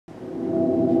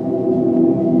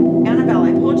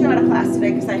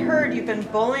today because I heard you've been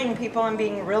bullying people and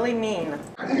being really mean.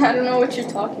 I don't know what you're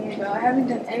talking about. I haven't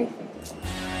done anything.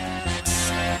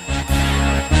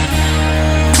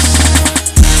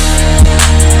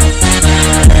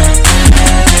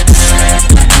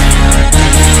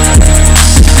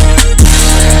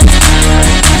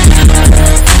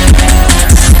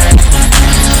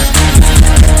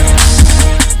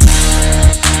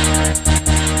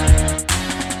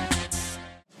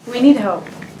 We need help.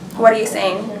 What are you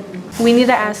saying? We need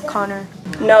to ask Connor.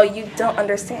 No, you don't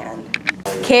understand.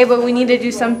 Okay, but we need to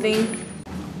do something.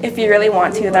 If you really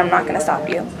want to, then I'm not going to stop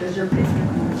you.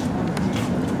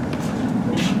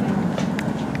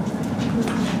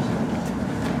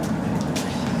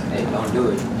 Hey, don't do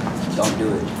it. Don't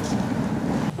do it.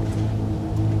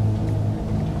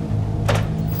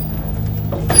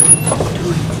 Don't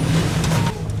do it.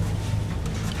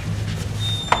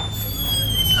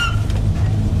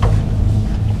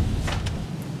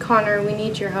 Connor, we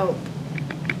need your help.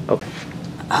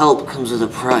 Help comes with a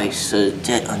price, a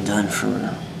debt undone from...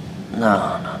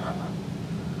 No.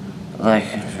 Like...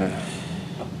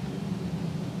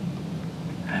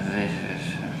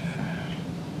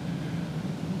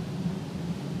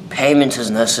 Payment is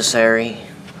necessary.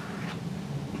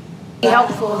 Be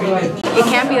helpful. It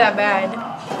can't be that bad.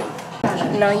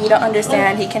 No, you don't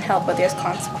understand. He can help, but there's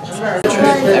consequences.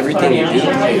 Everything you do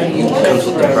comes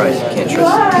with the price. You can't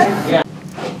trust it.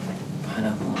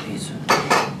 Pineapple pizza.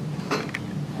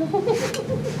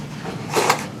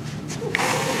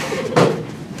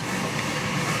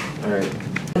 Alright.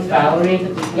 Valerie?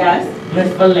 Yes. Miss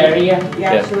Valeria?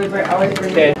 Yeah. She would always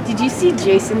bring it. Did you see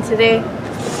Jason today?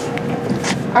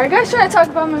 Are you guys trying to talk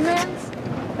about my mans?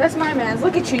 That's my mans.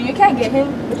 Look at you. You can't get him.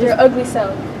 Your ugly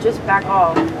self. Just back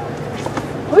off.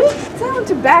 Who do you tell him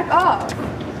to back off?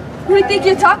 Who do you think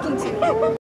you're talking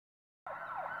to?